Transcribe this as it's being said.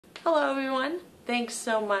Hello everyone! Thanks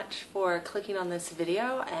so much for clicking on this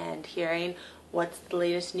video and hearing what's the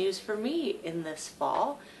latest news for me in this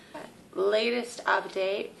fall. Latest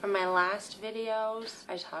update from my last videos,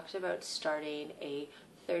 I talked about starting a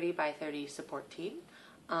 30 by 30 support team.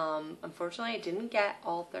 Unfortunately, I didn't get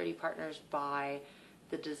all 30 partners by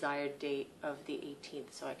the desired date of the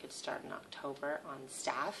 18th, so I could start in October on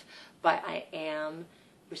staff, but I am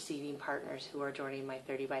receiving partners who are joining my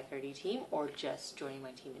 30 by 30 team or just joining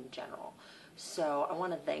my team in general. So I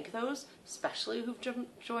want to thank those, especially who've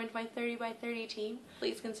joined my 30 by 30 team.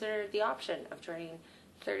 Please consider the option of joining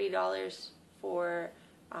 $30 for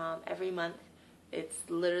every month. It's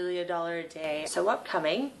literally $1 a day. So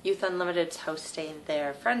upcoming, Youth Unlimited's hosting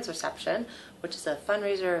their Friends Reception, which is a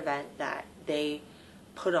fundraiser event that they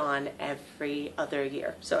put on every other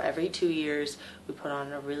year. So every 2 years we put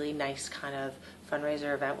on a really nice kind of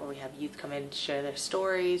fundraiser event where we have youth come in to share their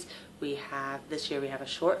stories. This year we have a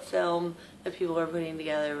short film that people are putting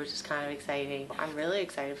together, which is kind of exciting. I'm really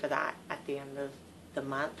excited for that at the end of the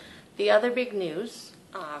month. The other big news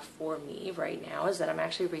for me right now is that I'm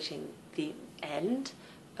actually reaching the end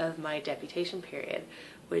of my deputation period,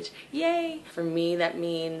 which, yay! For me, that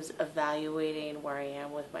means evaluating where I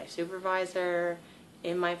am with my supervisor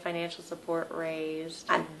in my financial support raise.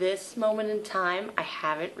 At this moment in time, I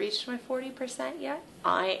haven't reached my 40% yet.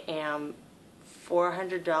 I am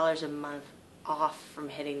 $400 a month off from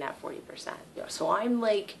hitting that 40%. So I'm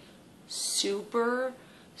like super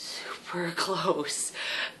close.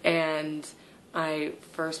 And I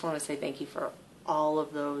first want to say thank you for all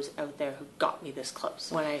of those out there who got me this close.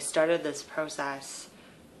 When I started this process,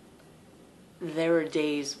 there were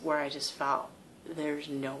days where I just felt there's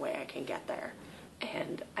no way I can get there.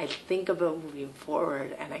 And I think about moving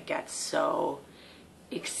forward and I get so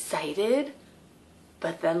excited,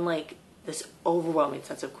 but then like this overwhelming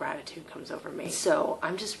sense of gratitude comes over me. So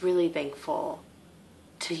I'm just really thankful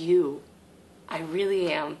to you. I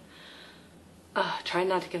really am. Trying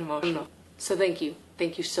not to get emotional. So thank you.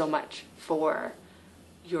 Thank you so much for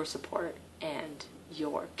your support and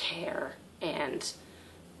your care and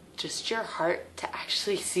just your heart to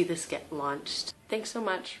actually see this get launched. Thanks so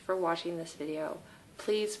much for watching this video.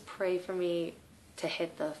 Please pray for me to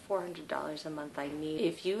hit the $400 a month I need.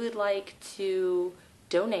 If you would like to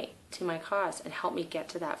donate to my cause and help me get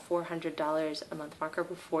to that $400 a month marker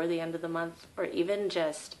before the end of the month, or even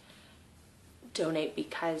just donate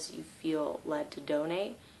because you feel led to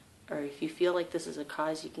donate, or if you feel like this is a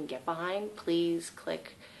cause you can get behind, please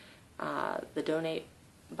click the donate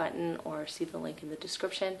button or see the link in the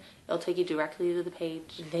description. It'll take you directly to the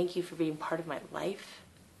page. Thank you for being part of my life,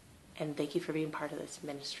 and thank you for being part of this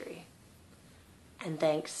ministry. And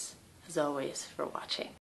thanks, as always, for watching.